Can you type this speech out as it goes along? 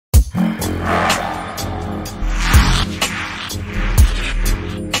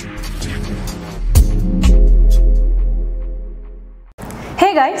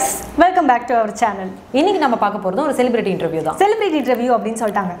Welcome back to our channel. இன்னைக்கு நம்ம பார்க்க போகிறது ஒரு செலிபிரிட்டி இன்டர்வியூ தான். செலிபிரிட்டி இன்டர்வியூ அப்படின்னு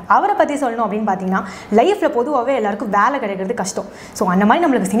சொல்லிட்டாங்க. அவரை பற்றி சொல்லணும் அப்படின்னு பார்த்தீங்கன்னா லைஃப்பில் பொதுவாகவே எல்லாருக்கும் வேலை கிடைக்கிறது கஷ்டம். ஸோ அந்த மாதிரி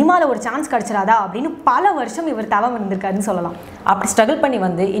நம்மளுக்கு சினிமாவில் ஒரு சான்ஸ் கிடச்சிடாதா அப்படின்னு பல வருஷம் இவர் தவம் இருந்திருக்காருன்னு சொல்லலாம். அப்படி ஸ்ட்ரகிள் பண்ணி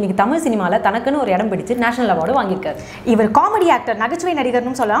வந்து இன்னைக்கு தமிழ் சினிமாவில் தனக்குன்னு ஒரு இடம் பிடிச்சு நேஷனல் அவார்டு வாங்கியிருக்காரு. இவர் காமெடி ஆக்டர், நகைச்சுவை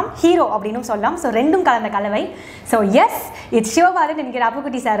நடிகர்னு சொல்லலாம், ஹீரோ அப்படின்னு சொல்லலாம். ஸோ ரெண்டும் கலந்த கலவை. ஸோ எஸ், இட்ஸ் சிவபாலன் என்கிற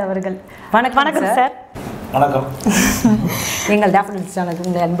அப்புக்குட்டி சார் அவர்கள். வணக்கம் சார். வணக்கம். எங்கள் டாஃபோடில்ஸ் சேனலுக்கு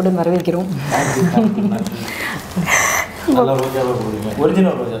உங்களை அன்புடன் வரவேற்கிறோம்.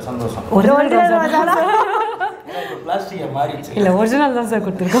 ஒரிஜினல் ரோஜா சந்தோஷம். ஒரிஜினல் ரோஜா பிளாஸ்டிக்கை மாறிடுச்சு. இல்லை, ஒரிஜினல் தான் சார்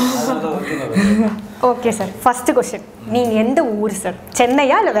கொடுத்துருக்கோம். ஓகே சார், ஃபர்ஸ்ட் கொஸ்டின், நீங்கள் எந்த ஊர் சார்?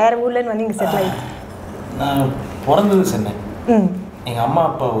 சென்னையா இல்லை வேற ஊர்லன்னு வந்து இங்கே செட்டில் ஆகிட்டு? நான் பிறந்தது சென்னை. எங்கள் அம்மா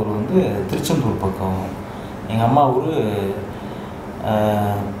அப்பா ஊர் வந்து திருச்செந்தூர் பக்கம். எங்கள் அம்மா ஊர்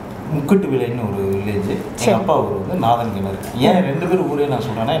முக்கட்டு விலைன்னு ஒரு வில்லேஜ். எங்கள் அப்பா ஊர் வந்து நாதன்கிணறு. ஏன் ரெண்டு பேரும் ஊரே நான்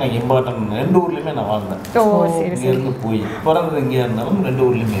சொல்கிறேன்னா, எனக்கு இம்பார்ட்டன்ட். ரெண்டு ஊர்லேயுமே நான் வாழ்ந்தேன். இங்கேருந்து போய் பிறந்தது இங்கே இருந்தாலும் ரெண்டு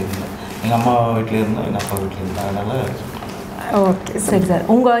ஊர்லேயுமே இருந்தேன். எங்கள் அம்மா வீட்டில் இருந்தோம், எங்கள் அப்பா வீட்டில் இருந்தேன். அதனால் ஓகே சரி சார்.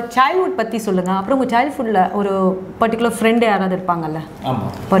 உங்கள் சைல்ட்ஹுட் பற்றி சொல்லுங்கள். அப்புறம் உங்கள் சைல்ட்ஹுட்டில் ஒரு பர்டிகுலர் ஃப்ரெண்டு யாராவது இருப்பாங்கல்ல?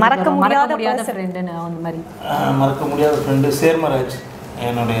 ஆமாம், மறக்க முடியாத ஃப்ரெண்டுன்னு அந்த மாதிரி. மறக்க முடியாத ஃப்ரெண்டு சேர்மராஜ்,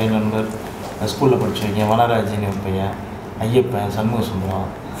 என்னுடைய நண்பர். ஸ்கூலில் படிச்சுருக்கேன். வனராஜின்னு ஒரு பையன், ஐயப்பன், சண்முக சுந்தரம்.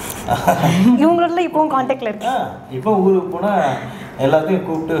 இவங்களோட இப்போவும் கான்டாக்டில் இருக்கு. இப்போ ஊருக்கு போனால் எல்லாத்தையும்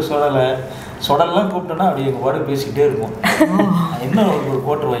கூப்பிட்டு சொடலாம் கூப்பிட்டோன்னா அப்படி எங்கள் பாடு பேசிக்கிட்டே இருக்கும். இன்னும் ஒரு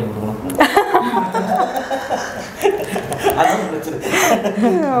கோட்டர் வாங்கி கொடுக்கணும். அதான் பிரச்சனை.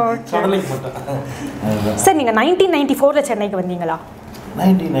 சொடலைக்கு மட்டும். சார், நீங்கள் 1994 சென்னைக்கு வந்தீங்களா?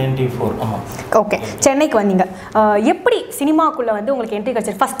 1994. ஆமாம். ஓகே, சென்னைக்கு வந்தீங்க. எப்படி சினிமாக்குள்ளே வந்து உங்களுக்கு என்ட்ரி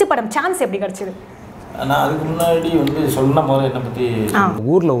கிடச்சிது? ஃபஸ்ட்டு படம் சான்ஸ் எப்படி கிடச்சிது? நான் அதுக்கு முன்னாடி வந்து சொன்ன போது என்னை பற்றி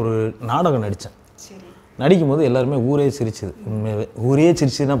ஊரில் ஒரு நாடகம் நடித்தேன். நடிக்கும் போது எல்லாருமே ஊரே சிரிச்சுது. உண்மையாகவே ஊரே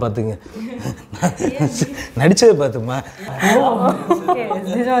சிரிச்சுன்னா பார்த்துங்க. நடித்ததை பார்த்துமா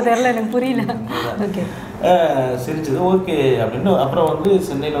தெரியல, எனக்கு புரியல. ஓகே, சிரிச்சது. ஓகே அப்படின்னு அப்புறம் வந்து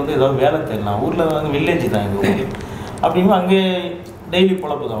சென்னையில் வந்து ஏதாவது வேலை தேடலாம். ஊரில் வந்து வில்லேஜ் தான் எங்கள் ஊர். அப்படிங்கும்போது அங்கே டெய்லி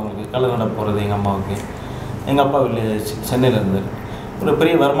பொழப்பு தான் அவங்களுக்கு. கல்லுநடை போகிறது எங்கள் அம்மாவுக்கு. எங்கள் அப்பா வில்லேஜ் சென்னையில் இருந்தார். ஒரு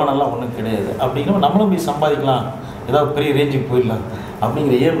பெரிய வருமானம்லாம் ஒன்றும் கிடையாது. அப்படிங்கிற நம்மளும் போய் சம்பாதிக்கலாம், ஏதாவது பெரிய ரேஞ்சுக்கு போயிடலாம்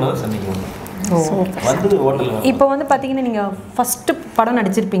அப்படிங்கிற ஏரில் தான் சென்னைக்கு வந்தோம். வந்து ஹோட்டலில் இப்போ வந்து பார்த்தீங்கன்னா நீங்கள் ஃபஸ்ட்டு படம்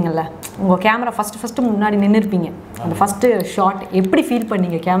நடிச்சிருப்பீங்கல்ல, உங்கள் கேமரா ஃபஸ்ட்டு முன்னாடி நின்றுருப்பீங்க. அந்த ஃபஸ்ட்டு ஷாட் எப்படி ஃபீல்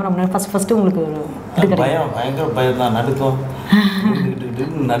பண்ணீங்க? கேமரா முன்னாடி ஃபஸ்ட்டு உங்களுக்கு பயங்கர பயம் தான். நடுக்கம்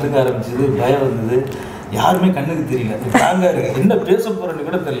நடுக்க ஆரம்பிச்சது, பயம் வந்தது. யாருமே கண்ணுக்கு தெரியல. தாங்காரு என்ன பேச போகிறேன்னு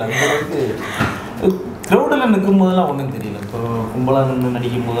கூட தெரியல. அந்த அளவுக்கு க்ரௌடில் நிற்கும் போதெல்லாம் ஒன்றும் தெரியல. இப்போ கும்பலாக நின்று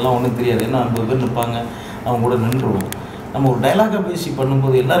நடிக்கும் போதெல்லாம் ஒன்றும் தெரியாது. ஏன்னா 50 பேர் நிற்பாங்க, அவங்க கூட நின்றுடுவோம். நம்ம ஒரு டைலாகாக பேசி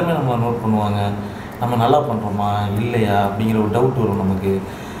பண்ணும்போது எல்லாருமே நம்ம நோட் பண்ணுவாங்க. நம்ம நல்லா பண்ணுறோமா இல்லையா அப்படிங்கிற ஒரு டவுட் வரும் நமக்கு.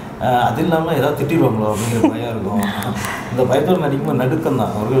 அது இல்லாமல் ஏதாவது திட்டிடுவாங்களோ அப்படிங்கிற பயம் இருக்கும். இந்த பயத்தோடு நடிக்கும்போது நடுக்கம்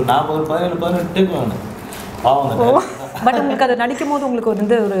தான். ஒரு 40, 17, 18 டேக் வேணும். பாவம். பட் உங்களுக்கு அது நடிக்கும் போது உங்களுக்கு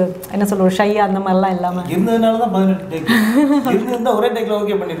வந்து ஒரு என்ன சொல்ல, ஒரு ஷையா அந்த மாதிரிலாம் இல்லாமல் இருந்ததுனால தான் 18 டேக் இருந்தால் ஒரே tackle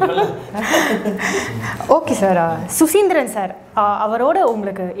okay பண்ணியிருக்கல. Okay sir, Suseenthiran sir அவரோட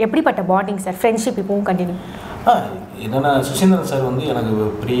உங்களுக்கு எப்படிப்பட்ட பாண்டிங் சார்? ஃப்ரெண்ட்ஷிப் இப்போவும் கண்டினியூ? என்னென்னா, சுசீந்திரன் சார் வந்து எனக்கு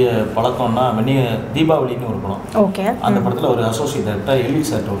பெரிய பழக்கம்னா தீபாவளின்னு ஒரு படம். ஓகே, அந்த படத்தில் ஒரு associate director LV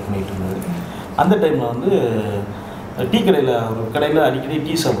sir work பண்ணிகிட்டு இருந்தார். அந்த டைமில் வந்து டீ கடையில் ஒரு கடையில் அடிக்கடி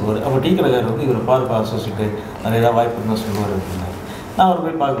டீ சாப்பிடுவார். அப்போ டீ கடைக்காரர் வந்து இவர் பார்ப்பா அசோசியேட்டு நிறைய ஏதாவது வாய்ப்பு இருந்தால் சொல்லுவார் அப்படின்னாரு. நான் அவர்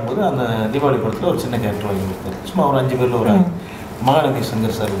போய் பார்க்கும்போது அந்த தீபாவளி படத்தில் ஒரு சின்ன கேரக்டர் வாங்கி கொடுத்தாரு. சும்மா ஒரு 5 பேரில் ஒரு மகாநதி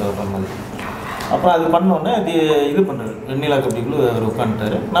சங்கர் சார் வர்ற மாதிரி. அப்புறம் அது பண்ணோடனே இது பண்ணுறாரு, வெண்ணிலா கபடிக்குள்ளே அவர்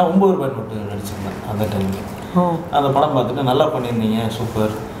உட்காந்துட்டாரு. நான் 9 பேர் மட்டும் நடிச்சிருந்தேன் அந்த டைமில். அந்த படம் பார்த்துட்டு நல்லா பண்ணியிருந்தீங்க,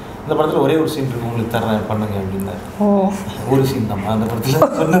 சூப்பர், இந்த படத்தில் ஒரே ஒரு சீன் இருக்கு, உங்களுக்கு தர்றேன் பண்ணுங்க அப்படின்னாரு. ஒரு சீன் தான் அந்த படத்தில்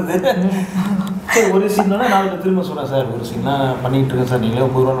சொன்னது. சரி, ஒரு சீன்னா நாளைக்கு திரும்ப சொன்னேன், சார் ஒரு சீன்லாம் பண்ணிகிட்டு இருக்கேன் சார், நீங்களே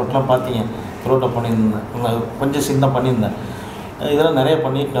 50 ரூபா நோட்டெலாம் பார்த்தீங்க, புரோட்டா பண்ணியிருந்தேன், கொஞ்சம் சீன் தான் பண்ணியிருந்தேன், இதெல்லாம் நிறைய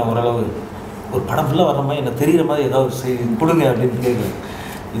பண்ணிட்டேன். ஓரளவு ஒரு படம் ஃபுல்லாக வர மாதிரி எனக்கு தெரிகிற மாதிரி ஏதாவது சீன் கொடுங்க அப்படின்னு கேட்குது.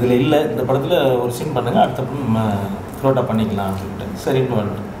 இதில் இல்லை, இந்த படத்தில் ஒரு சீன் பண்ணுங்கள், அடுத்த படம் புரோட்டா பண்ணிக்கலாம் அப்படின்ட்டு சரின்னு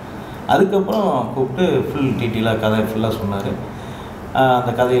வந்துட்டு. அதுக்கப்புறம் கூப்பிட்டு ஃபுல் டீட்டெயிலாக கதை ஃபுல்லாக சொன்னார்.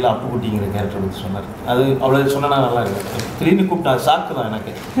 அந்த கதையில் அப்புக்குட்டிங்கிற கேரக்டர் பற்றி சொன்னார். அது அவ்வளோ சொன்னா நல்லா இருக்கு. திடீர்னு கூப்பிட்டா ஷாக்கு தான்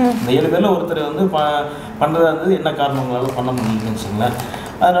எனக்கு. இந்த 7 பேரில் ஒருத்தர் வந்து பண்ணுறதா இருந்தது, என்ன காரணம் உங்களால் பண்ண முடியலன்னு வச்சுங்களேன்.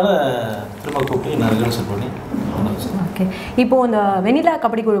 அதனால் திரும்ப கூப்பிட்டு நான் ரிஹர்சல் பண்ணி. ஓகே, இப்போது இந்த வெண்ணிலா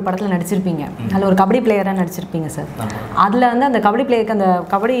கபடி குழு படத்தில் நடிச்சிருப்பீங்க. அதில் ஒரு கபடி பிளேயராக நடிச்சிருப்பீங்க சார். அதில் வந்து அந்த கபடி பிளேயருக்கு அந்த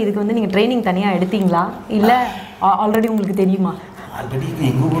கபடி இதுக்கு வந்து நீங்கள் ட்ரைனிங் தனியாக எடுத்தீங்களா இல்லை ஆல்ரெடி உங்களுக்கு தெரியுமா? ஆல்ரெடி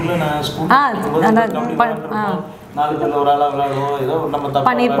எங்கள் ஊரில் நான் ஸ்கூல் 4 பேர் ஒரு ஆளாக விளையாடுவோம், ஏதோ நம்ம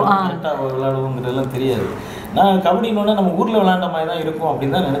தப்பாக விளையாடுவோங்கிறதெல்லாம் தெரியாது. நான் கபடினோடனே நம்ம ஊரில் விளையாண்ட மாதிரி தான் இருக்கும்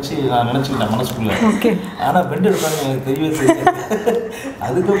அப்படின்னு தான் நான் நினச்சிக்கிட்டேன் மனசுக்குள்ளே. ஆனால் பெண்ட் எடுப்பாங்க எனக்கு தெரியவே தெரியாது.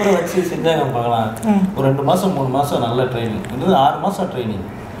 அதுக்கப்புறம் வச்சு செஞ்சாங்க பார்க்கலாம். ஒரு 2 மாதம் 3 மாதம் நல்ல ட்ரைனிங், இது 6 மாதம் ட்ரைனிங்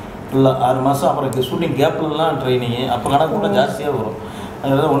ஃபுல்லாக. 6 மாதம் அப்புறம் ஷூட்டிங் கேப்லலாம் ட்ரைனிங்கு. அப்போ கணக்கு கூட ஜாஸ்தியாக வரும்.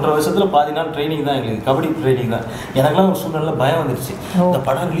 அதனால 1.5 வருஷத்தில் பாதி நாள் ட்ரைனிங் தான் எங்களுக்கு, கபடி ட்ரைனிங் தான். எனக்குலாம் ஒரு சூழ்நிலை பயம் வந்துடுச்சு, இந்த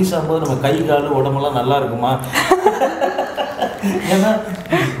படம் ரிலீஸ் ஆகும்போது நம்ம கை கால் உடம்பெல்லாம் நல்லா இருக்குமா. ஏன்னா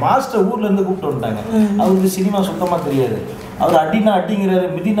மாஸ்டர் ஊர்லேருந்து கூப்பிட்டு வந்துட்டாங்க. அவருக்கு சினிமா சுத்தமாக தெரியாது. அவர் அடினா அடிங்கிறாரு,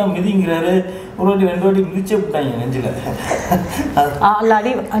 மிதினா மிதிங்கிறாரு. ஒரு வாட்டி 2 வாட்டி மிதிச்சே விட்டாங்க நெஞ்சில்.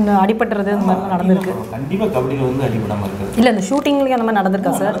 அடிபட்டுறது இந்த மாதிரி நடந்திருக்கு. கண்டிப்பாக கபடியில் வந்து அடிபடாமல் இருக்குது. இல்லை இந்த ஷூட்டிங்லேயும் அந்த மாதிரி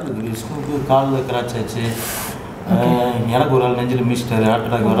நடந்திருக்கா சார்? ஸ்கூலுக்கு காலில் கிராச் ஆச்சு. எனக்கு ஒரு ஆள் நெஞ்சில் மிஸ்டர் ஹார்ட்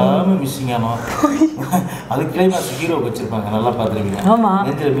அட்டாக் வராமல் மிஸ்ஸிங் ஆனோம். அதுக்கு கிளைமாக்ஸ் ஹீரோ வச்சுருப்பாங்க, நல்லா பார்த்துருவீங்க. ஆமாம்,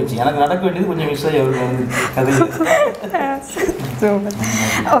 நெஞ்சில் மிஸ். எனக்கு நடக்க வேண்டியது கொஞ்சம் மிஸ் ஆகி அவருக்கு வந்து கதையில்.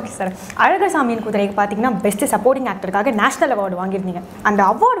 ஓகே சார், அழகர் சாமியின் குதிரைக்கு பார்த்தீங்கன்னா பெஸ்ட் சப்போர்ட்டிங் ஆக்டருக்காக நேஷனல் அவார்டு வாங்கியிருந்தீங்க. அந்த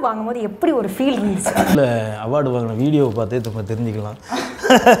அவார்டு வாங்கும்போது எப்படி ஒரு ஃபீல் இருந்துச்சு? இல்லை, அவார்டு வாங்கின வீடியோவை பார்த்தே நம்ம தெரிஞ்சுக்கலாம்.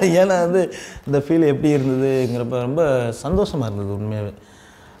 ஏன்னா வந்து இந்த ஃபீல் எப்படி இருந்ததுங்கிறப்ப ரொம்ப சந்தோஷமாக இருந்தது உண்மையாகவே.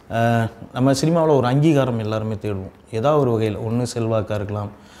 நம்ம சினிமாவில் ஒரு அங்கீகாரம் எல்லாருமே தேடுவோம், ஏதாவது ஒரு வகையில். ஒன்று செல்வாக்காக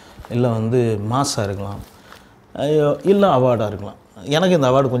இருக்கலாம், இல்லை வந்து மாஸாக இருக்கலாம், இல்லை அவார்டாக இருக்கலாம். எனக்கு இந்த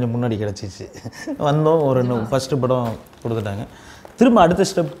அவார்டு கொஞ்சம் முன்னாடி கிடச்சிச்சு. வந்தோம், ஒரு ஃபஸ்ட்டு படம் கொடுத்துட்டாங்க. திரும்ப அடுத்த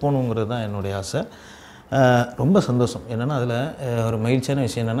ஸ்டெப் போகணுங்கிறது தான் என்னுடைய ஆசை. ரொம்ப சந்தோஷம். என்னென்னா அதில் ஒரு மகிழ்ச்சியான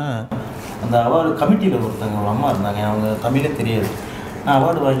விஷயம் என்னென்னா, அந்த அவார்டு கமிட்டியில் ஒருத்தங்க ஒரு அம்மா இருந்தாங்க, அவங்க தமிழே தெரியாது. நான்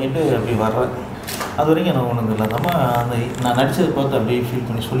அவார்டு வாங்கிட்டு அப்படி வர்றேன். அது வரைக்கும் எனக்கு ஒன்றும் இல்லை. நம்ம அந்த நான் நடித்ததை பார்த்து அப்படியே ஃபீல்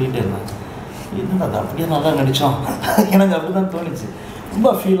பண்ணி சொல்லிகிட்டே இருந்தேன், என்னடா அது அப்படியே நல்லா நடித்தோம். எனக்கு அப்படி தான் தோணுச்சு. ரொம்ப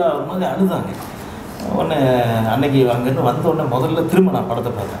ஃபீல் ஆகிற மாதிரி அழுதாங்க. உடனே அன்னைக்கு அங்கேருந்து வந்த உடனே முதல்ல திரும்ப நான்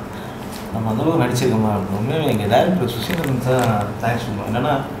படத்தை பார்த்தேன். நம்ம அந்தளவுக்கு நடிச்சிருக்கோமா அப்படின்னு. எங்கள் டேரக்டர் சுசீந்திரன் தான் தேங்க்ஸ் பண்ணுவோம்.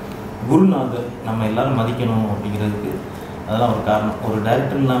 என்னென்னா குருநாதர் நம்ம எல்லோரும் மதிக்கணும் அப்படிங்கிறதுக்கு அதெல்லாம் ஒரு காரணம். ஒரு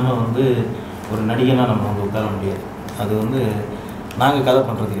டேரக்டர் இல்லாமல் வந்து ஒரு நடிகனாக நம்ம வந்து உட்கார முடியாது. அது வந்து நாங்கள் கதை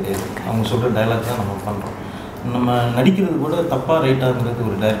பண்ணுறது கிடையாது, அவங்க சொல்கிற டைலாக் தான் நம்ம பண்ணுறோம். நம்ம நடிக்கிறது கூட தப்பாக ரைட்டாகிறது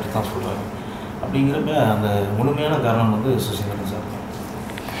ஒரு டைரக்டர் தான் சொல்கிறாங்க. அப்படிங்கிறப்ப அந்த முழுமையான காரணம் வந்து சுசீந்திரன் சார்.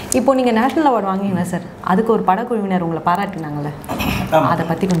 இப்போ நீங்கள் நேஷனல் அவார்டு வாங்கிங்களா சார், அதுக்கு ஒரு படக்குழுவினர் உங்களை பாராட்டினாங்களே, அதை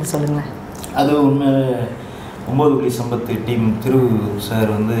பற்றி கொஞ்சம் சொல்லுங்களேன். அது உண்மை 9 புள்ளி சம்பத்து டீம் திரு சார்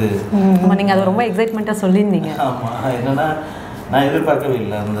வந்து நீங்கள் அதை ரொம்ப எக்ஸைட்மெண்ட்டாக சொல்லியிருந்தீங்க. ஆமாம், என்னென்னா நான் எதிர்பார்க்கவே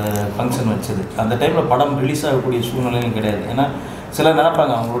இல்லை அந்த ஃபங்க்ஷன் வச்சது. அந்த டைமில் படம் ரிலீஸ் ஆகக்கூடிய சூழ்நிலையும் கிடையாது. ஏன்னா சிலர்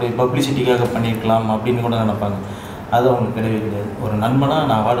நினைப்பாங்க அவங்களுடைய பப்ளிசிட்டிக்காக பண்ணியிருக்கலாம் அப்படின்னு கூட நினைப்பாங்க. அது அவங்களுக்கு கிடையவே கிடையாது. ஒரு நண்பனாக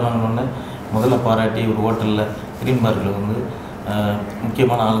நான் அவார்டு வாங்கினோன்னே முதல்ல பாராட்டி ஒரு ஹோட்டலில் கிரீன் பார்க்கில் வந்து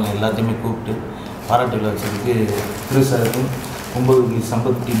முக்கியமான ஆளுங்க எல்லாத்தையுமே கூப்பிட்டு பாராட்டு விழா வச்சதுக்கு திரு சாருக்கும் 9 புள்ளி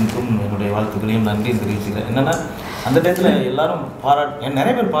சம்பத் டீமுக்கும் என்னுடைய வாழ்த்துக்களையும் நன்றியும் தெரிவிச்சுக்கிறேன். என்னென்னா அந்த டயத்தில் எல்லோரும்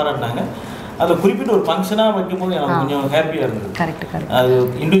நிறைய பேர் பாராட்டினாங்க. அதில் குறிப்பிட்ட ஒரு ஃபங்க்ஷனாக வைக்கும்போது எனக்கு கொஞ்சம் ஹாப்பியாக இருந்தது. கரெக்ட். அது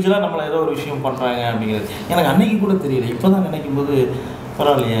இண்டிவிஜுவலாக நம்மளை ஏதோ ஒரு விஷயம் பண்ணுறாங்க அப்படிங்கிறது எனக்கு அன்னைக்கு கூட தெரியல. இப்போ தான் நினைக்கும் போது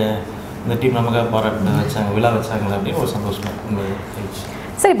பரவாயில்லையே, இந்த டீம் நமக்காக பாராட்டு வச்சாங்க, விழா வச்சாங்களே அப்படின்னு ஒரு சந்தோஷமாக இருந்துச்சு.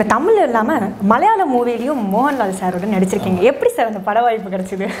 சார், இப்போ தமிழ் இல்லாமல் மலையாள மூவிலையும் மோகன்லால் சாரோட நடிச்சிருக்கீங்க. எப்படி சார் அந்த பட வாய்ப்பு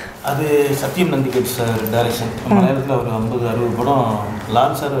கிடச்சிது? அது சத்யம் நந்திகட் சார் டைரக்ஷன். மலையாளத்தில் ஒரு 50-60 படம்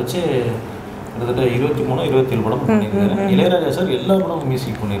லால் சார் வச்சு கிட்டத்தட்ட 23-27 படம் பண்ணியிருக்காரு. இளையராஜா சார் எல்லா படமும்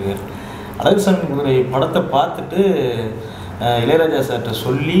மியூசிக் பண்ணியிருக்காரு. அழகர் சாமியின் குதிரை படத்தை பார்த்துட்டு இளையராஜா சார்கிட்ட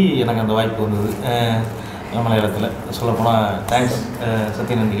சொல்லி எனக்கு அந்த வாய்ப்பு வந்தது. மலையாளத்தில் சொல்லப்போனால் தேங்க்ஸ்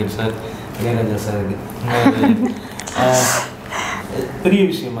சத்யநந்திகட் சார், இளையராஜா சாருக்கு. பெரிய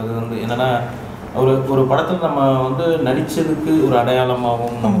விஷயம் அது வந்து என்னென்னா, ஒரு படத்தில் நம்ம வந்து நடித்ததுக்கு ஒரு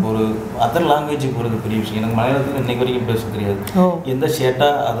அடையாளமாகவும் நமக்கு ஒரு அதர் லாங்குவேஜுக்கு போகிறது பெரிய விஷயம். எனக்கு மலையாளத்தில் இன்னைக்கு வரைக்கும் பேச தெரியாது. எந்த ஷேட்டா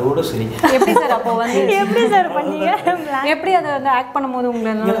அதோட சரி. எப்படி சார் அப்போ வந்து எப்படி சார் பண்ணீங்க? எப்படி அதை வந்து ஆக்ட் பண்ணும்போது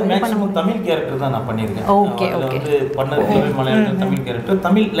உங்களுக்கு மேக்ஸிமம் தமிழ் கேரக்டர் தான் நான் பண்ணியிருக்கேன். ஓகே வந்து பண்ணது மலையாளத்தில் தமிழ் கேரக்டர்.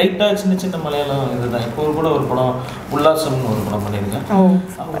 தமிழ் லைட்டாக சின்ன சின்ன மலையாளம் இதுதான். இப்போ கூட ஒரு படம் உல்லாசம்னு ஒரு படம் பண்ணியிருக்கேன்.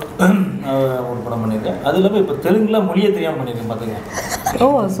 ஒரு படம் பண்ணியிருக்கேன். அது இல்லாமல் இப்போ தெலுங்குல மொழியை தெரியாமல் பண்ணியிருக்கேன் பார்த்துங்க. ஓ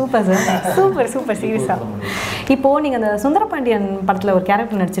சூப்பர் சார், சூப்பர் சீரியஸா. இப்போது நீங்கள் அந்த சுந்தரபாண்டியன் படத்தில் ஒரு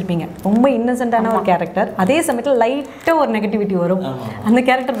கேரக்டர் நடிச்சிருப்பீங்க, ரொம்ப இன்னசென்ட்டான ஒரு கேரக்டர். அதே சமயத்தில் லைட்டாக ஒரு நெகட்டிவிட்டி வரும். அந்த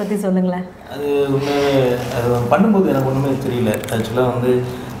கேரக்டர் பற்றி சொல்லுங்களேன். அது ஒன்று அது பண்ணும்போது எனக்கு ஒன்றுமே தெரியல. ஆக்சுவலாக வந்து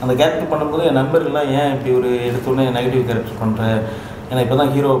அந்த கேரக்டர் பண்ணும்போது என் நண்பர்கள்லாம் ஏன் இப்படி ஒரு எடுத்தோடனே நெகட்டிவ் கேரக்டர் பண்ணுறேன், ஏன்னா இப்போ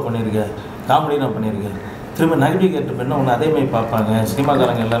தான் ஹீரோவை பண்ணியிருக்கேன், காமெடி நான் பண்ணியிருக்கேன், திரும்ப நெகட்டிவ் கேரக்டர் பண்ணால் ஒன்று அதேமாதிரி பார்ப்பாங்க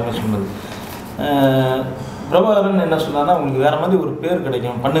சினிமாக்காரங்க எல்லாருமே சொன்னது. பிரபாகரன் என்ன சொன்னான்னா, உங்களுக்கு வேறு மாதிரி ஒரு பேர்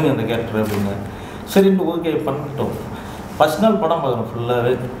கிடைக்கும், பண்ணுங்க அந்த கேரக்டர் அப்படின்னு. சரின்ட்டு ஓகே பண்ணிட்டோம். ஃபஸ்ட் நாள் படம் பார்க்குறோம்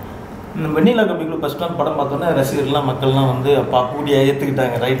ஃபுல்லாகவே. வெண்ணிலா கபிக்குள்ள ஃபஸ்ட் நாள் படம் பார்த்தோன்னே ரசிகர்லாம் மக்கள்லாம் வந்து அப்போ அப்புக்குட்டியை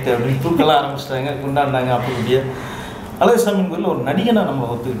ஏற்றுக்கிட்டாங்க, ரைட்டு அப்படின்னு தூக்கெல்லாம் ஆரம்பிச்சிட்டாங்க, கொண்டாடினாங்க அப்புக்குட்டியை. அழகர் சாமியின் கோயிலில் ஒரு நடிகனை நம்ம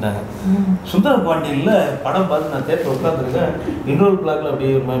ஒத்துக்கிட்டாங்க. சுந்தர பாண்டியில் படம் பார்த்து நான் தேட்டர் உட்காந்துருக்கேன். இன்னொரு பிளாக்ல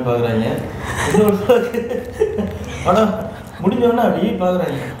அப்படியே ஒரு மாதிரி பார்க்குறாங்க. இன்னொரு பிளாக் படம் முடிஞ்சோடனே அப்படியே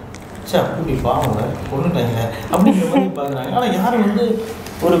பார்க்குறாங்க. சரி அப்படி பாவங்க கொண்டுட்டாங்க அப்படிங்கிற மாதிரி பார்க்குறாங்க. ஆனால் யாரும் வந்து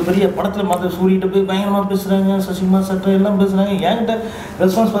ஒரு பெரிய படத்தில் மற்ற சூரியகிட்ட போய் பயங்கரமாக பேசுகிறாங்க, சசிகுமா சட்டம் எல்லாம் பேசுகிறாங்க. என்கிட்ட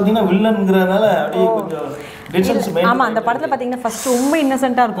ரெஸ்பான்ஸ் பார்த்தீங்கன்னா வில்லனுங்கிறதுனால அப்படியே கொஞ்சம் டிஸ்டன்ஸ். ஆமாம், அந்த படத்தில் பார்த்தீங்கன்னா ஃபஸ்ட்டு ரொம்ப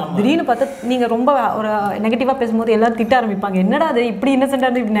இன்னசென்ட்டாக இருக்கும். திடீர்னு பார்த்தா நீங்கள் ரொம்ப ஒரு நெகட்டிவாக பேசும்போது எல்லாரும் திட்ட ஆரம்பிப்பாங்க. என்னடா அது இப்படி இன்னசென்ட்டாக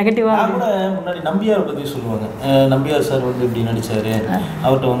இருந்து இப்படி நெகட்டிவாக கூட முன்னாடி நம்பியாரை பற்றி சொல்லுவாங்க. நம்பியார் சார் வந்து இப்படி நடித்தார்,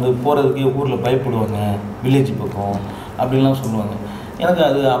 அவர்கிட்ட வந்து போகிறதுக்கே ஊரில் பயப்படுவாங்க, வில்லேஜ் பக்கம் அப்படின்லாம் சொல்லுவாங்க. எனக்கு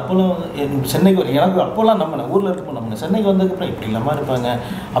அது அப்போல்லாம் சென்னைக்கு எனக்கு அப்போல்லாம் நம்பினேன், ஊரில் இருக்கப்போ நம்பினேன். சென்னைக்கு வந்ததுக்கப்புறம் இப்படி இல்லாமல் இருப்பாங்க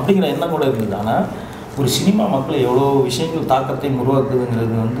அப்படிங்கிற எண்ணம் கூட இருந்தது. ஆனால் ஒரு சினிமா மக்களை எவ்வளோ விஷயங்கள் தாக்கத்தையும்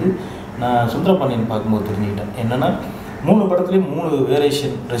உருவாக்குதுங்கிறது வந்து நான் சுந்தரபாண்டியன் பார்க்கும்போது தெரிஞ்சுக்கிட்டேன். என்னென்னா 3 படத்துலேயும் 3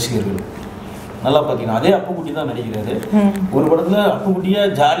 வேரியேஷன் ரசிகர்கள். நல்லா பார்த்தீங்கன்னா அதே அப்புக்குட்டி தான் நடிக்கிறாரு. ஒரு படத்தில்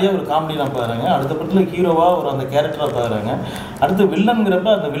அப்புக்குட்டியாக ஜாலியாக ஒரு காமெடியாக பார்க்குறாங்க, அடுத்த படத்தில் ஹீரோவாக ஒரு அந்த கேரக்டராக பார்க்குறாங்க, அடுத்து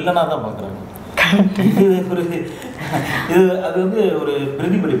வில்லனுங்கிறப்ப அந்த வில்லனாக தான் பார்க்குறாங்க. இது அது வந்து ஒரு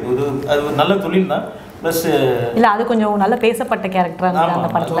பிரதிபலிப்பு. அது ஒரு நல்ல தொழில் தான். ப்ளஸ் இல்லை அது கொஞ்சம் நல்லா பேசப்பட்ட கேரக்டராக அந்த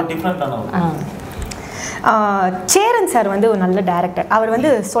படத்தில் டிஃப்ரெண்ட்டான. சேரன் சார் வந்து ஒரு நல்ல டைரக்டர். அவர் வந்து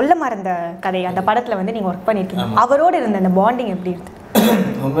சொல்ல மறந்த கதை அந்த படத்தில் வந்து நீங்கள் ஒர்க் பண்ணியிருக்கீங்க. அவரோடு இருந்த அந்த பாண்டிங் எப்படி இருக்குது?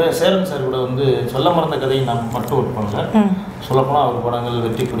 உண்மையாக சேரன் சார் கூட வந்து சொல்ல மறந்த கதையை நான் மட்டும் ஒர்க் பண்ணல. சொல்லப்போனால் அவர் படங்கள்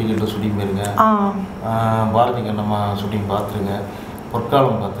வெற்றி கொடிக்கிட்ட ஷூட்டிங் போயிருங்க, பாரதி கண்ணம்மா ஷூட்டிங் பார்த்துருங்க,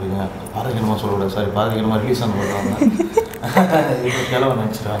 பொற்காலம் பார்த்துருங்க. பாரதி கண்ணம்மா சொல்லக்கூடாது, சாரி, பாரதி கண்ணம்மா ரிலீஸ் ஆன போடுறாங்க, இப்போ கிழவன்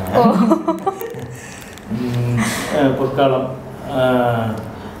நினச்சிடுவாங்க. பொற்காலம்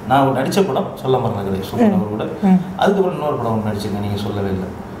நான் நடித்த படம் சொல்ல மறந்த கதை சூப்பர் அவர் கூட. அதுக்கப்புறம் இன்னொரு படம் ஒன்று நடிச்சிருக்கேன், நீங்கள் சொல்லவே இல்லை,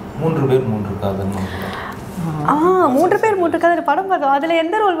 3 பேர் 3 காதல்னு. 3 பேர் 3 காதல் படம் பார்த்தோம். அதில்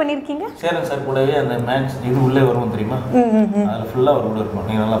எந்த ரோல் பண்ணியிருக்கீங்க? சேரன் சார் கூடவே அந்த மேட்ச் இது உள்ளே வரும் தெரியுமா, அதில் ஃபுல்லாக அவர் கூட இருக்கும்.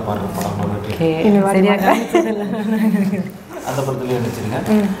 நீங்கள் நல்லா பாருங்க படம். அந்த படத்துலேயே நடிச்சிருங்க.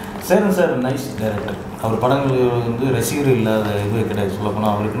 Cheran sir nice director. அவர் படங்கள் வந்து ரசிகர் இல்லாத இது கிடையாது.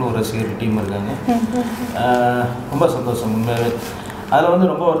 சொல்லப்போனால் அவருக்குன்னு ஒரு ரசிகர் டீம் இருக்காங்க. ரொம்ப சந்தோஷம் உண்மையாகவே. அதில் வந்து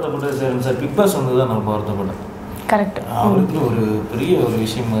ரொம்ப வருத்தப்பட்டது சேரன் சார் பிக் பாஸ் வந்து தான் நான் ரொம்ப வருத்தப்பட்டேன். கரெக்ட். அவருக்குன்னு ஒரு பெரிய ஒரு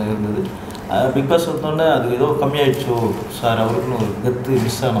விஷயம் இருந்தது. பிக் பாஸ் வந்தோடனே அது ஏதோ கம்மியாயிடுச்சோ சார், அவருக்குன்னு ஒரு கத்து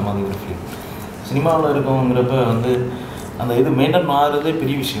மிஸ் ஆன மாதிரி ஒரு ஃபீல். சினிமாவில் இருக்கவங்கிறப்ப வந்து அந்த இது மெயின்டைன் ஆகிறதே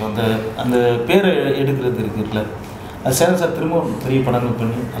பெரிய விஷயம். அந்த பேரை எடுக்கிறது இருக்குல்ல, அது சேரன் சார் திரும்ப பெரிய படங்கள்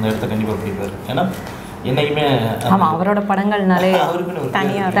பண்ணி அந்த இடத்த கண்டிப்பாக பிடிப்பார். ஏன்னா என்றைக்குமே ஆமாம், அவரோட படங்கள்னாலே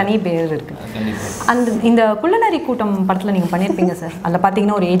தனி பேர் இருக்குது. இந்த குள்ளநரி கூட்டம் படத்தில் நீங்கள் பண்ணியிருப்பீங்க சார். அதில்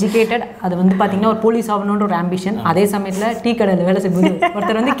பார்த்தீங்கன்னா ஒரு எஜுகேட்டட், அது வந்து பார்த்தீங்கன்னா ஒரு போலீஸ் ஆகணுன்ற ஒரு ஆம்பிஷன், அதே சமயத்தில் டீ கடையில் வேலை செய்யும்போது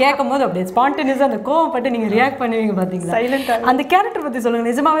ஒருத்தர் வந்து கேட்கும் போது அப்படியே ஸ்பான்டேனியஸாக அந்த கோவப்பட்டு நீங்கள் ரியாக்ட் பண்ணுவீங்க பார்த்தீங்களா? சைலண்டாக அந்த கேரக்டர் பற்றி சொல்லுங்கள்.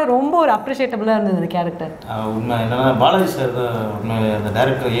 நிஜமாவே ரொம்ப ஒரு அப்ரிஷியேட்டபுளாக இருந்தது அந்த கேரக்டர். உண்மை என்னன்னா பாலாஜி சார் தான் உண்மை. அந்த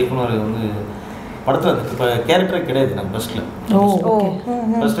டைரக்டர் இயக்குனர் வந்து படத்தில் இப்போ கேரக்டரே கிடையாது. நான் ஃபஸ்ட்டு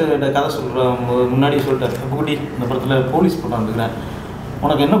கதை சொல்கிறேன் முன்னாடி சொல்லிட்டார், அப்புக்குட்டி இந்த படத்தில் போலீஸ் படம் வந்துக்கிறேன்,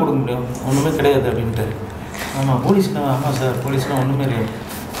 உனக்கு என்ன கொடுக்க முடியும், ஒன்றுமே கிடையாது அப்படின்ட்டு. ஆமாம் போலீஸ்னா, ஆமாம் சார் போலீஸ்னால் ஒன்றுமே கிடையாது,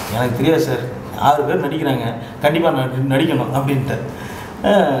 எனக்கு தெரியாது சார், 6 பேர் நடிக்கிறாங்க, கண்டிப்பாக நான் நடிக்கணும் அப்படின்ட்டு.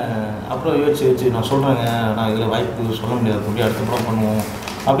 அப்புறம் யோசிச்சு நான் சொல்கிறேங்க, நான் இதில் வாய்ப்பு சொல்ல முடியாது, அப்படி அடுத்த படம் பண்ணுவோம்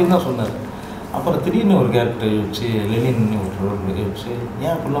அப்படின்னு தான் சொன்னார். அப்புறம் திடீர்னு ஒரு கேரக்டர் வச்சு லெனின் ஒரு ரோல் வச்சு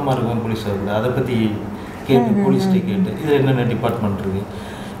ஏன் குள்ளமாக இருக்கும் போலீஸாக இருக்குது, அதை பற்றி கேட்டு போலீஸ்கிட்ட கேட்டு இதில் என்னென்ன டிபார்ட்மெண்ட் இருக்குது.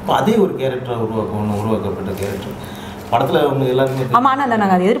 இப்போ அதே ஒரு கேரக்டராக உருவாக்கப்பட்ட கேரக்டர் படத்தில் அவங்க எல்லாருமே. ஆமாம், ஆனால்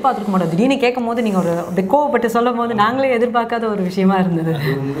நாங்கள் அதை எதிர்பார்த்துருக்க மாட்டோம். திடீர்னு கேட்கும் போது நீங்கள் ஒரு அப்படி கோவப்பட்டு சொல்லும் போது நாங்களே எதிர்பார்க்காத ஒரு விஷயமா இருந்தது.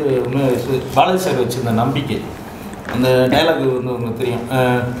 அது வந்து இன்னும் பாலாஜி சார் வச்சுருந்த நம்பிக்கை. அந்த டைலாக் வந்து உங்களுக்கு தெரியும்,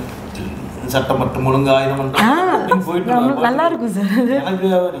 சட்டம் மற்றும் ஒழுங்கு ஆயுதம் போயிட்டு நல்லா இருக்கும் சார். எனக்கு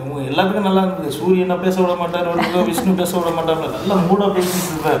எல்லாத்துக்கும் நல்லா இருந்தது. சூரியனை பேச விட மாட்டார், விஷ்ணு பேச விட மாட்டார், நல்லா மூடா பேசிட்டு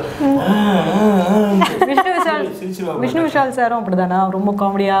இருப்பார். விஷ்ணு விஷால் சாரும் அப்படிதானா, ரொம்ப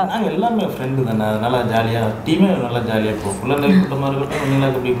காமெடியா. நாங்கள் எல்லாமே ஃப்ரெண்டு தானே, அதனால ஜாலியாக டீமே நல்லா ஜாலியாக இருக்கும். குள்ளநரி கூட்டமாக இருக்கட்டும், நீலா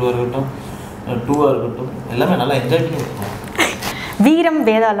கபிக்குள்ளா இருக்கட்டும், 2ஆக இருக்கட்டும், எல்லாமே நல்லா என்ஜாய் பண்ணி இருக்கும். வீரம்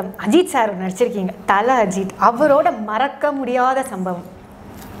வேதாளம் அஜித் சார் நடிச்சிருக்கீங்க, தல அஜித், அவரோட மறக்க முடியாத சம்பவம்.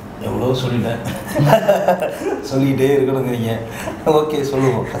 எவ்வளோ சொல்லிட்டேன், சொல்லிக்கிட்டே இருக்கணுங்கிறீங்க. ஓகே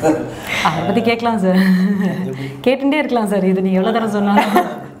சொல்லுவோம், அதை பற்றி கேட்கலாம் சார், கேட்டுகிட்டே இருக்கலாம் சார். இது நீங்கள் எவ்வளோ தரம் சொன்னாலும்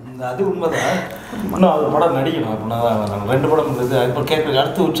அது உண்மைதான். இன்னும் அவர் படம் நடிக்கணும் அப்படின்னா தான் 2 படம் இருந்தது. அதுக்கப்புறம் கேட்குறது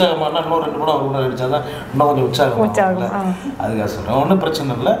அடுத்து உற்சாகமானா இன்னும் 2 படம் அவர் கூட நடித்தா தான் இன்னும் கொஞ்சம் உற்சாகம். அதுக்காக சொல்கிறேன், ஒன்றும்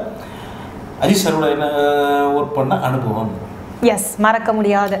பிரச்சனை இல்லை. அஜித் சாரோட என்ன ஒர்க் பண்ண அனுபவம் எஸ் மறக்க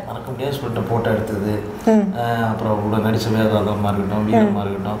முடியாது சொல்லிட்டு ஃபோட்டோ எடுத்தது, அப்புறம் கூட நடித்த வேதாளமாக இருக்கட்டும், வீரமாக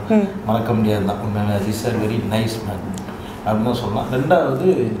இருக்கட்டும், மறக்க முடியாது தான். உண்மையிலே Ajith sir very nice man அப்படின்னு தான் சொல்லலாம். 2வது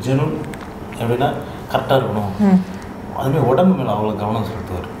ஜெனூன் எப்படின்னா கரெக்டாக இருக்கணும், அதுமாதிரி உடம்பு மேலே அவ்வளோ கவனம்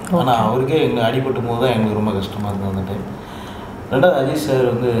செலுத்துவார். ஆனால் அவருக்கே எங்களுக்கு அடிபட்டும் போது தான் எங்களுக்கு ரொம்ப கஷ்டமாக இருந்தது அந்த டைம். ரெண்டாவது அஜித் சார்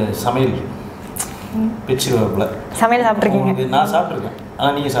வந்து சமையல் பிச்சுருவாப்புல. சமையல் சாப்பிட்ருக்கீங்க? நான் சாப்பிட்ருக்கேன்,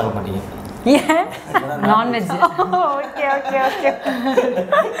 ஆனால் நீங்கள் சாப்பிட மாட்டீங்க. நான்வெஜ். Okay okay okay.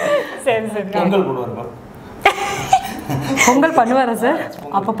 சரி சரி. பொங்கல் போடுவாருப்பா. பொங்கல் பண்ணுவாரா சார்?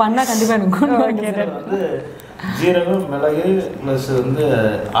 அப்போ பண்ணால் கண்டிப்பாக எனக்கு வந்து ஜீரகம் மிளகு ப்ளஸ் வந்து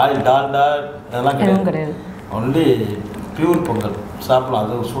ஆயில் டால்டா அதெல்லாம் கிடையாது. ஒன்லி பியூர் பொங்கல் சாப்பிடலாம்.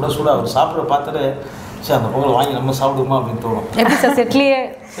 அது சுட சுட அவர் சாப்பிட்ற பார்த்தாலே சரி அந்த பொங்கல் வாங்கி நம்ம சாப்பிடுமா அப்படின்னு தோணும். எப்படி சார் செட்லேயே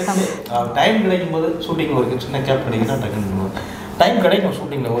டைம் கிடைக்கும் போது ஷூட்டிங்கில் ஒரு சின்ன கேப் கிடைக்குன்னா டக்குன்னு டைம் கிடைக்கும்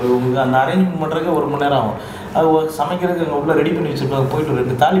ஷூட்டிங்கில். உங்களுக்கு அந்த அரேஞ்ச்மெண்ட் பண்ணுறதுக்கு 1 மணி நேரம் ஆகும். அது சமைக்கிறதுக்கு அங்கே உள்ள ரெடி பண்ணி வச்சுருப்பாங்க. போயிட்டு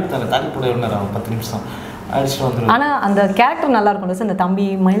 2 தாளிப்பு தானே, தாளிப்பு 1 நேரம் ஆகும், 10 நிமிஷம் அடிச்சுட்டு வந்துடும். ஆனால் அந்த கேரக்டர் நல்லா இருக்கும் சார். இந்த தம்பி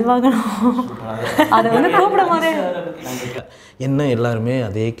மயில்வாகனம் அதை வந்து கூப்பிட போதே என்ன எல்லாருமே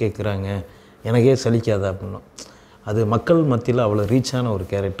அதே கேட்குறாங்க, எனக்கே சலிக்காது அப்படின்னா அது மக்கள் மத்தியில் அவ்வளோ ரீச்சான ஒரு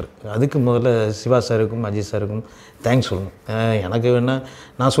கேரக்டர். அதுக்கு முதல்ல சிவா சாருக்கும் அஜித் சாருக்கும் தேங்க்ஸ் சொல்லணும். எனக்கு வேணால்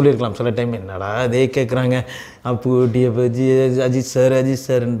நான் சொல்லியிருக்கலாம் சில டைம், என்னடா அதே கேட்குறாங்க அப்புக்குட்டியை பற்றி அஜித்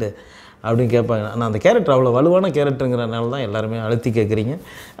சாருன்ட்டு அப்படின்னு கேட்பாங்க. ஆனால் அந்த கேரக்டர் அவ்வளோ வலுவான கேரக்டருங்கிறனால தான் எல்லாருமே அழுத்தி கேட்குறீங்க.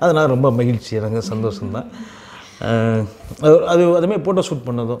 அதனால் ரொம்ப மகிழ்ச்சி, எனக்கு சந்தோஷம்தான். அதுமாதிரி ஃபோட்டோ ஷூட்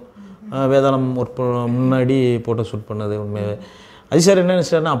பண்ணதும் வேதாளம் முன்னாடி ஃபோட்டோ ஷூட் பண்ணது உண்மையாக அஜித் சார் என்ன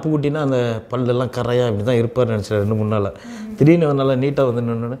நினச்சிட்டாருன்னா அப்புக்குட்டினா அந்த பல்லெல்லாம் கரையாக இப்படி தான் இருப்பார்னு நினச்சிட்டார். 2-3 நாள் திடீர்னு நல்லா நீட்டாக வந்து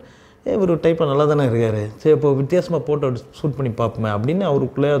நின்று ஒரு டைப்பாக நல்லா தானே இருக்கார், சரி இப்போ வித்தியாசமாக ஃபோட்டோ ஷூட் பண்ணி பார்ப்போமே அப்படின்னு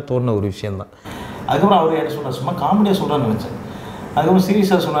அவருக்குள்ளே தோணுன ஒரு விஷயந்தான். அதுக்கப்புறம் அவர் என்ன சொல்கிறார், சும்மா காமெடியாக சொல்கிறான்னு நினச்சேன். அதுக்கப்புறம்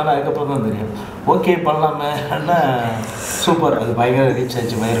சீரியஸாக சொன்னாலும் அதுக்கப்புறம் தான் தெரியும் ஓகே பண்ணலாமே அண்ணா சூப்பர். அது பயங்கர ரீச்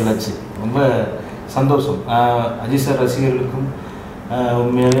ஆச்சு, வைரல் ஆச்சு. ரொம்ப சந்தோஷம். அஜித் சார் ரசிகர்களுக்கும்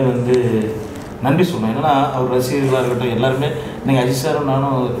உண்மையாகவே வந்து நன்றி சொன்னேன். ஏன்னா அவர் ரசிகர்களாக இருக்கட்டும் எல்லாருமே நீங்கள் அஜித் சாரும்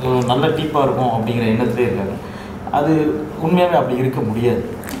நானும் நல்ல டீப்பாக இருக்கும் அப்படிங்கிற எண்ணத்துலேயே இருக்காங்க. அது உண்மையாகவே அப்படி இருக்க முடியாது.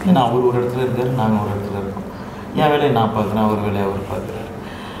 ஏன்னா அவர் ஒரு இடத்துல இருக்கார், நாங்கள் ஒரு இடத்துல இருக்கோம். என் வேலையை நான் பார்க்குறேன், அவர் வேலையை அவர் பார்க்குறாரு.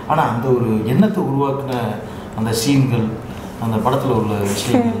 ஆனால் அந்த ஒரு எண்ணத்தை உருவாக்குன அந்த சீன்கள், அந்த படத்தில் உள்ள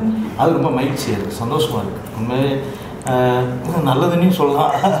விஷயங்கள் அது ரொம்ப மகிழ்ச்சியாக இருக்குது, சந்தோஷமாக இருக்குது. உண்மையே நல்லதுன்னு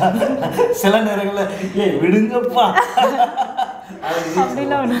சொல்லலாம். சில நேரங்களில் விடுங்கப்பா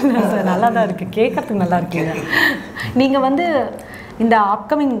அப்படிலாம் ஒன்றும் இல்லை சார், நல்லா தான் இருக்குது, கேட்கறதுக்கு நல்லா இருக்குங்க. நீங்கள் வந்து இந்த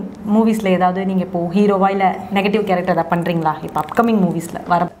அப்கமிங் மூவிஸில் ஏதாவது நீங்கள் இப்போது ஹீரோவா இல்லை நெகட்டிவ் கேரக்டர் ஏதாவது பண்ணுறீங்களா இப்போ அப்கமிங் மூவிஸில்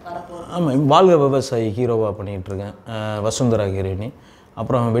வர? ஆமாம், வாழ்க விவசாயி ஹீரோவாக பண்ணிகிட்ருக்கேன், வசுந்தரா ஹீரோயினி.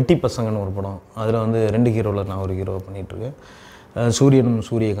 அப்புறம் வெட்டி பசங்கன்னு ஒரு படம், அதில் வந்து 2 ஹீரோவில் நான் ஒரு ஹீரோவாக பண்ணிகிட்ருக்கேன். சூரியனும்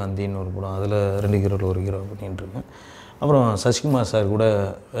சூரியகாந்தின்னு ஒரு படம், அதில் 2 ஹீரோவில் ஒரு ஹீரோவாக பண்ணிகிட்ருக்கேன். அப்புறம் சசிகுமார் சார் கூட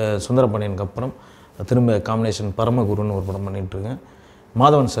சுந்தரபாண்டியனுக்கு அப்புறம் திரும்ப காம்பினேஷன் பரமகுருன்னு ஒரு படம் பண்ணிகிட்ருக்கேன்.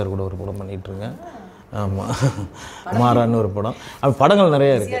 மாதவன் சார் கூட ஒரு படம் பண்ணிகிட்ருக்கேன். ஆமாம், மாறான்னு ஒரு படம். அப்போ படங்கள்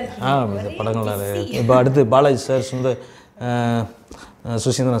நிறையா இருக்குது. இந்த படங்கள் நிறையா இருக்குது. இப்போ அடுத்து பாலாஜி சார்,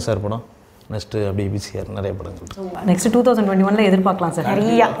 சுசீந்திரன் சார் படம், நெக்ஸ்ட்டு அப்படி பிசிஆர் நிறைய படங்கள். நெக்ஸ்ட் 2021 எதிர்பார்க்கலாம் சார்.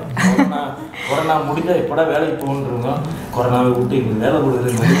 நிறையா கொரோனா முடிஞ்சால் எப்படா வேலைக்கு போகணுன்றோம், கொரோனாவை விட்டு எங்களுக்கு வேலை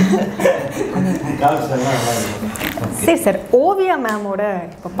கொடுக்குறது. சரி சார், ஓவியா மேமோட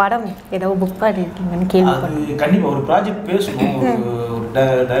இப்போ படம் ஏதோ புக் பண்ணியிருக்கீங்கன்னு கேள்வி. கண்டிப்பாக ஒரு ப்ராஜெக்ட் பேசணும். ஒரு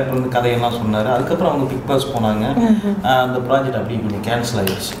டைரக்டர் வந்து கதையெல்லாம் சொன்னார். அதுக்கப்புறம் அவங்க பிக் பாஸ் போனாங்க. அந்த ப்ராஜெக்ட் அப்படி கொஞ்சம் கேன்சல்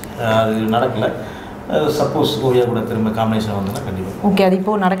ஆகிடுச்சு, அது நடக்கலை. சப்போஸ் ஓவியா கூட திரும்ப காம்பினேஷன் வந்தோன்னா கண்டிப்பாக ஓகே. அது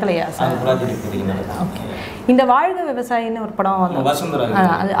இப்போது நடக்கலையா சார்? அந்த ப்ராஜெக்ட் இப்போதைக்கு நடக்கும். ஓகே. இந்த வாழ்க விவசாயின்னு ஒரு படம் வந்து வசுந்தரா,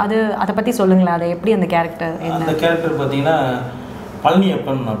 அது அதை பற்றி சொல்லுங்களேன். அதை எப்படி அந்த கேரக்டர்? அந்த கேரக்டர் பார்த்தீங்கன்னா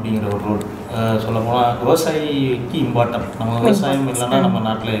பழனியப்பன் அப்படிங்கிற ஒரு ரோல். சொல்லப்போனால் விவசாயிக்கு இம்பார்ட்டன்ட். நம்ம விவசாயம் இல்லைன்னா நம்ம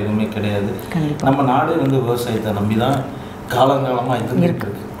நாட்டில் எதுவுமே கிடையாது. நம்ம நாடு வந்து விவசாயத்தை நம்பி தான் காலங்காலமாக இருந்துருக்கு.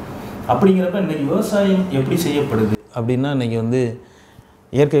 அப்படிங்கிறப்ப இன்றைக்கி விவசாயம் எப்படி செய்யப்படுது அப்படின்னா, இன்றைக்கி வந்து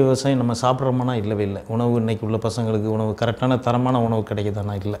இயற்கை விவசாயம் நம்ம சாப்பிட்றோம்னா இல்லவே இல்லை. உணவு இன்றைக்கி உள்ள பசங்களுக்கு உணவு கரெக்டான தரமான உணவு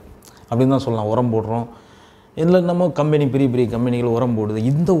கிடைக்குதானா இல்லை அப்படின்னு தான் சொல்லலாம். உரம் போடுறோம், இதில் நம்ம பெரிய பெரிய கம்பெனிகள் உரம் போடுது.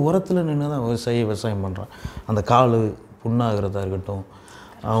 இந்த உரத்தில் நின்று தான் விவசாயம் பண்ணுறான். அந்த கால் புண்ணாகிறதா இருக்கட்டும்,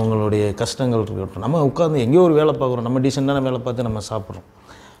 அவங்களுடைய கஷ்டங்கள் இருக்கட்டும். நம்ம உட்காந்து எங்கேயோ ஒரு வேலை பார்க்குறோம், நம்ம டீசெண்டான வேலை பார்த்து நம்ம சாப்பிட்றோம்.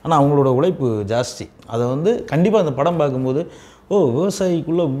 ஆனால் அவங்களோட உழைப்பு ஜாஸ்தி. அதை வந்து கண்டிப்பாக அந்த படம் பார்க்கும்போது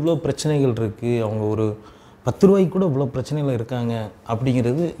விவசாயிக்குள்ளே இவ்வளோ பிரச்சனைகள் இருக்குது, அவங்க ஒரு 10 ரூபாய்க்கு கூட இவ்வளோ பிரச்சனைகள் இருக்காங்க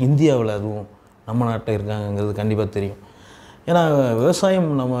அப்படிங்கிறது இந்தியாவில், அதுவும் நம்ம நாட்டில் இருக்காங்கங்கிறது கண்டிப்பாக தெரியும். ஏன்னா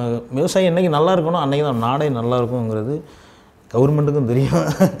விவசாயம் என்றைக்கு நல்லா இருக்கணும் அன்றைக்கி தான் நாடே நல்லா இருக்குங்கிறது கவர்மெண்ட்டுக்கும் தெரியும்.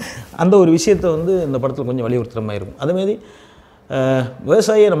 அந்த ஒரு விஷயத்தை வந்து இந்த படத்தில் கொஞ்சம் வலியுறுத்துகிற மாதிரி இருக்கும். அதேமாரி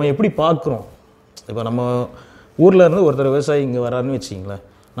விவசாயியை நம்ம எப்படி பார்க்குறோம். இப்போ நம்ம ஊரில் இருந்து ஒருத்தர் விவசாயி இங்கே வராருன்னு வச்சிங்களேன்,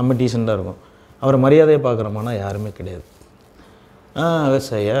 நம்ம டீசெண்டாக இருக்கும். அவரை மரியாதையை பார்க்குறோமானா யாருமே கிடையாது.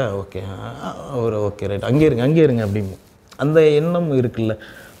 விவசாயியா ஓகே, ஒரு ஓகே ரைட், அங்கே இருங்க அப்படின்னு அந்த எண்ணம் இருக்குல்ல.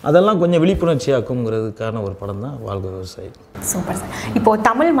 அதெல்லாம் கொஞ்சம் விழிப்புணர்ச்சியாக்குங்கிறதுக்கான ஒரு படம் தான் வாழ்க விவசாயி. Super sir. இப்போ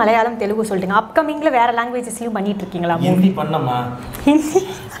தமிழ், மலையாளம், தெலுங்கு சொல்லிட்டுங்க. அப்கமிங்கில் வேறு லாங்குவேஜஸ்லையும் பண்ணிட்டு இருக்கீங்களா? ஹிந்தி பண்ணமா,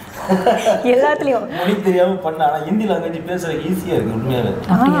 எல்லாத்துலேயும் மொழி தெரியாமல் பண்ண. ஆனால் ஹிந்தி லாங்குவேஜ் பேசுறதுக்கு ஈஸியாக இருக்குது. உண்மையாகவே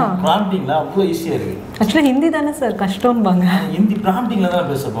ப்ராம்ப்டிங்லாம் அவ்வளோ ஈஸியாக இருக்குது. ஆக்சுவலாக ஹிந்தி தானே சார் கஷ்டம்பாங்க. ஹிந்தி ப்ராம்ப்டிங்கில் தான்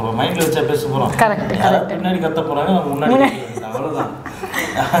பேச போகிறோம், மைண்டில் வச்சா பேச போகிறோம். கரெக்ட். பின்னாடி கத்த போகிறாங்க, நம்ம முன்னாடி அவ்வளோதான்.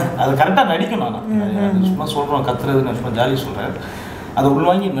 அது கரெக்டாக நடிக்கணும். நான் சும்மா சொல்கிறோம், கத்துறது நான் சும்மா ஜாலி சொல்கிறேன். அதை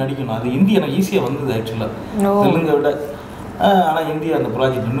உள்வாங்கி நடிக்கணும். அது ஹிந்தி எனக்கு ஈஸியாக வந்தது ஆக்சுவலாக தெலுங்கை விட. ஆனால் ஹிந்தி அந்த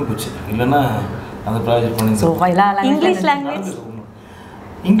ப்ராஜெக்ட் நின்று போச்சு. இல்லைன்னா அந்த ப்ராஜெக்ட் பண்ணி இங்கிலீஷ் லாங்குவேஜ்,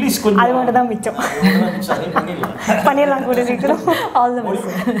 இங்கிலீஷ் கொஞ்சம் அது மட்டும் தான் மிச்சம். பண்ணிடலாம் கூட சீக்கிரம்.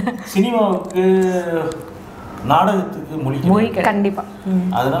 சினிமாவுக்கு, நாடகத்துக்கு மொழி கண்டிப்பாக.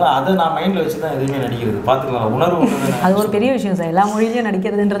 அதனால அதை நான் மைண்டில் வச்சு தான் எதுவுமே நடிக்கிறது. பார்த்துக்கலாம், உணர்வு அது ஒரு பெரிய விஷயம் சார். எல்லா மொழியிலையும்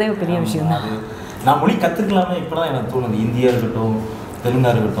நடிக்கிறதுன்றதே ஒரு பெரிய விஷயம் தான். அது நான் மொழி கற்றுக்கலாமே இப்போ தான் எனக்கு தோணுது. இந்தியா இருக்கட்டும்,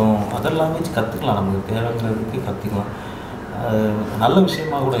 தெலுங்காக இருக்கட்டும், அதெல்லாம் வச்சு கற்றுக்கலாம். நமக்கு தேவைங்கிறதுக்கு கற்றுக்கலாம். நல்ல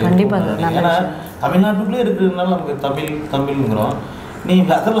விஷயமா கூட கண்டிப்பாக. ஏன்னா தமிழ்நாட்டுக்குள்ளே இருக்கிறதுனால நமக்கு தமிழ்ங்கிறோம். நீ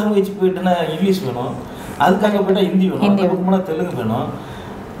அதர் லாங்குவேஜ் போயிட்டுன்னா இங்கிலீஷ் வேணும், அதுக்காக போய்ட்டா ஹிந்தி வேணும், அந்த பக்கம்னா தெலுங்கு வேணும்.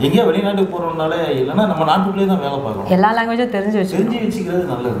 எங்கேயா வெளிநாட்டுக்கு போகிறோம்னாலே இல்லைன்னா நம்ம நாட்டுக்குள்ளேயே தான் வேலை பார்க்கணும். எல்லா லாங்குவேஜும் தெரிஞ்சு வச்சுக்கிறது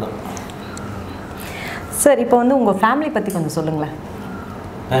நல்லது தான் சார். இப்போ வந்து உங்கள் ஃபேமிலி பற்றி கொஞ்சம் சொல்லுங்களேன்.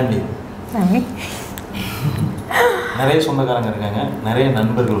 ஃபேமிலி நிறைய சொந்தக்காரங்க இருக்காங்க, நிறைய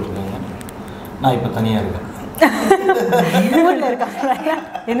நண்பர்கள் இருக்காங்க. நான் இப்போ தனியாக இருக்கேன்.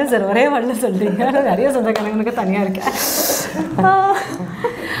 என்ன சார் ஒரே வழில சொல்கிறீங்க? நிறைய சொந்தக்காரங்களுக்கு தனியாக இருக்கேன்.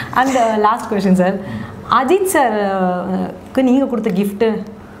 அந்த லாஸ்ட் கொஷின் சார், அஜித் சாருக்கு நீங்கள் கொடுத்த கிஃப்ட்டு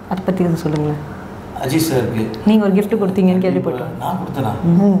அதை பற்றி கொஞ்சம் சொல்லுங்களேன். அஜித் சாருக்கு நீங்கள் ஒரு கிஃப்ட் கொடுத்தீங்கன்னு கேள்விப்பட்டோம். நான் கொடுத்தேனா?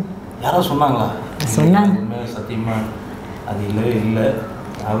 யாரோ சொன்னாங்களா? சொன்னாங்க. உண்மையாக சத்தியமாக அது இல்லை.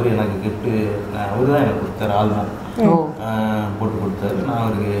 அவர் எனக்கு கிஃப்ட்டு, அவர் தான் எனக்கு கொடுத்தாரு. ஆல்பம் போட்டு கொடுத்தாரு. நான்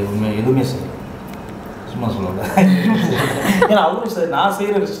அவருக்கு உண்மையாக எதுவுமே செய்யலை, சும்மா சொல்லலை. ஏன்னா அவரும் சார் நான்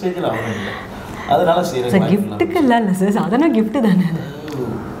செய்கிற ஸ்டேஜில் அவரும் இல்லை, அதனால செய்கிறேன். கிஃப்ட்டுக்கு இல்லை சார், அதெல்லாம் கிஃப்ட்டு தானே.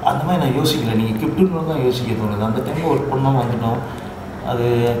 அந்த மாதிரி நான் யோசிக்கல. நீங்கள் கிஃப்ட்டுன்னு தான் யோசிக்க தோணுது. அந்த டைமில் ஒர்க் பண்ணாமல் வந்துட்டோம். அது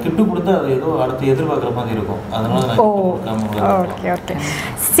கிஃப்ட்டு கொடுத்தா அது ஏதோ அடுத்து எதிர்பார்க்குற மாதிரி இருக்கும். அதனால நான் ஓகே ஓகே.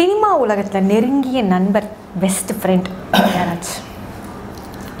 சினிமா உலகத்தில் நெருங்கிய நண்பர், பெஸ்ட் ஃப்ரெண்ட் யாராச்சும்?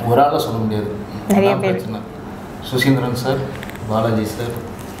 ஒரு ஆளாக சொல்ல முடியாது, நிறைய பேர். Suseenthiran sir, Balaji sir,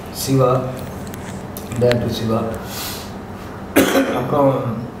 Siva, director Siva, அப்புறம்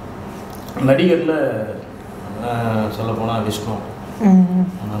நடிகரில் சொல்லப்போனால் விஷ்ணு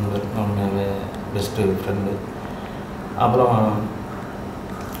நண்பர், உண்மையாகவே பெஸ்ட்டு ஃப்ரெண்டு. அப்புறம்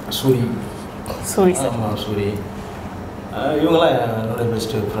சூரி. ஆமாம், சூரி. இவங்களாம் என்னோடய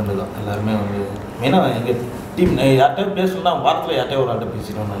பெஸ்ட்டு ஃப்ரெண்டு தான். எல்லாருமே வந்து மெயினாக எங்கள் டீம். யார்கிட்ட பேசணும்னா வாரத்தில் யார்கிட்டயே ஒரு ஆட்டை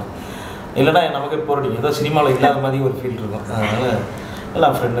பேசிட்டோம். நான் இல்லைனா நமக்கு போராடிங்க ஏதோ சினிமாவில் இல்லாத மாதிரி ஒரு ஃபீல் இருக்கும். அதனால்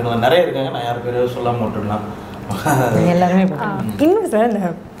எல்லாம் ஃப்ரெண்டுங்களாம் நிறைய இருக்காங்க. நான் யாருக்கு பேரையோ சொல்லாமல் விட்டுடலாம் எல்லாருமே. இன்னும் சார், இந்த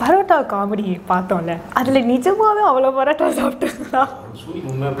பரோட்டா காமெடி பார்த்தோம்ல, அதில் நிஜமாவே அவ்வளோ பரோட்டா சாப்பிட்டுங்களா? சூரிய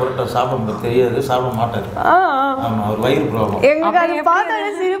உண்மையாக பரோட்டா சாப்பிட தெரியாது, சாப்பிட மாட்டார். ஆமாம், அவர் வயிறு ப்ராப்ளம். எங்களுக்கு அது பார்த்தாலே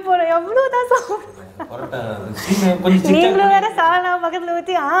சிரிப்போம். எவ்வளோதான் சாப்பிடும் பரோட்டா. கொஞ்சம் நீங்களும் வேற சாலா பக்கத்தில்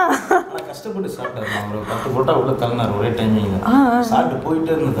ஊற்றி கஷ்டப்பட்டு சாப்பிட்டாரு. அவர் 10 பரோட்டா உள்ள தள்ளினார் ஒரே டைமிங். சாப்பிட்டு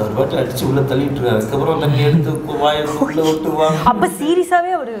போயிட்டே இருந்தது. அவர் பாட்டு அடிச்சு உள்ள தள்ளிட்டு இருக்காரு. அதுக்கப்புறம் தண்ணி எடுத்து வாயை உள்ள விட்டுவாங்க. அப்போ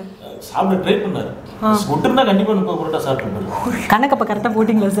சீரியஸாகவே அவர் சாப்பிட ட்ரை பண்ணார். விட்டுருந்தா கண்டிப்பாக 30 பரோட்டா சாப்பிட்டு கணக்கு அப்போ கரெக்டாக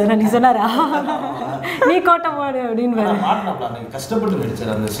போட்டிங்களா சார்? நீ சொன்னாரா நீ கோட்டை போடு அப்படின்னு மாட்டினாப்ல. அன்னைக்கு கஷ்டப்பட்டு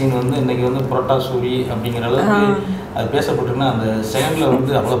நடிச்சார். அந்த சீன் வந்து இன்னைக்கு வந்து பரோட்டா சூரி அப்படிங்கிற அளவுக்கு அது பேசப்பட்டுன்னா அந்த செகண்டில்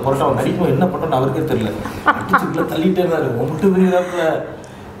வந்து அவ்வளோ பரோட்டா நடிக்கும் என்ன பண்ணுறோன்னு அவருக்கே தெரியல. அடிச்சுக்குள்ள தள்ளிட்டே இருந்தார். ஒன்று புரியுறாப்புல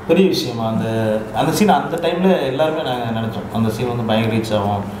பெரிய விஷயமா அந்த அந்த சீன். அந்த டைமில் எல்லாருமே நாங்கள் நினச்சோம் அந்த சீன் வந்து பயங்கர ரீச்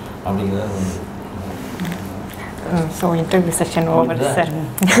ஆகும் அப்படிங்கிறது வந்து. So interview session over sir.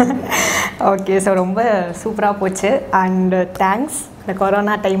 Okay, so ரொம்ப சூப்பராக போச்சு. அண்ட் தேங்க்ஸ் இந்த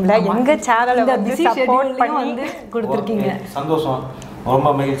கொரோனா டைமில் எங்கள் சேனலை வந்து சப்போர்ட் பண்ணி கொடுத்துருக்கீங்க. சந்தோஷம், ரொம்ப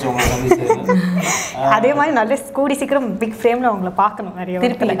மகிழ்ச்சி உங்களை சந்திச்சு. அதே மாதிரி நல்ல கூடி சீக்கிரம் பிக் ஃப்ரேமில் அவங்கள பார்க்கணும் நிறைய.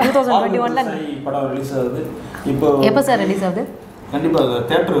 திருப்பி 2021 படம் ரிலீஸ் ஆகுது. இப்போ எப்போ சார் ரிலீஸ் ஆகுது? கண்டிப்பாக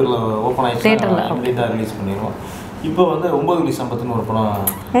தேட்டரில் ஓப்பன் ஆகிடுச்சு. தேட்டரில் கம்ப்ளீட்டாக ரிலீஸ் பண்ணிடுவோம். இப்போ வந்து 9 டிசம்பர்னு ஒரு படம்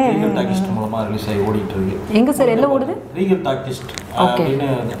ரீகல் டாக்கிஸ்ட் மூலமாக ரிலீஸ் ஆகி ஓடிட்டு இருக்கு. எங்கே சார் எல்லாம் ஓடுது? ரீகல் டாக்கிஸ்ட் அப்படின்னு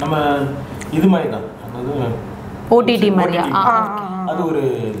நம்ம இது மாதிரி தான், அதாவது ஓடிடி மாதிரியா? அது ஒரு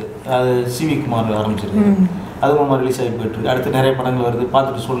அது சிவி குமார் ஆரம்பிச்சிருக்கு. அது மூலமாக ரிலீஸ் ஆகி போயிட்டு இருக்கு. அடுத்து நிறைய படங்கள் வருது,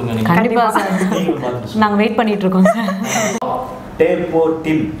 பார்த்துட்டு சொல்லுங்க. நீங்கள் கண்டிப்பாக சார், நாங்கள் வெயிட் பண்ணிட்டு இருக்கோம் சார்.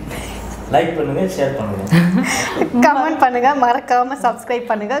 டேப்போட்டில் லைக் பண்ணுங்க, ஷேர் பண்ணுங்க, கமெண்ட் பண்ணுங்க, மறக்காம சப்ஸ்கிரைப்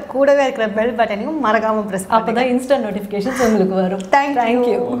பண்ணுங்க. கூடவே இருக்கிற பெல் பட்டனையும் மறக்காம பிரஸ் பண்ணுங்க. அப்பதான் இன்ஸ்டன்ட் நோட்டிஃபிகேஷன்ஸ் உங்களுக்கு வரும்.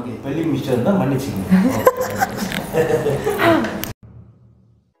 தேங்க்யூ. ஓகே, பெல்லி மிஸ்டர் தான் மன்னிச்சிங்க.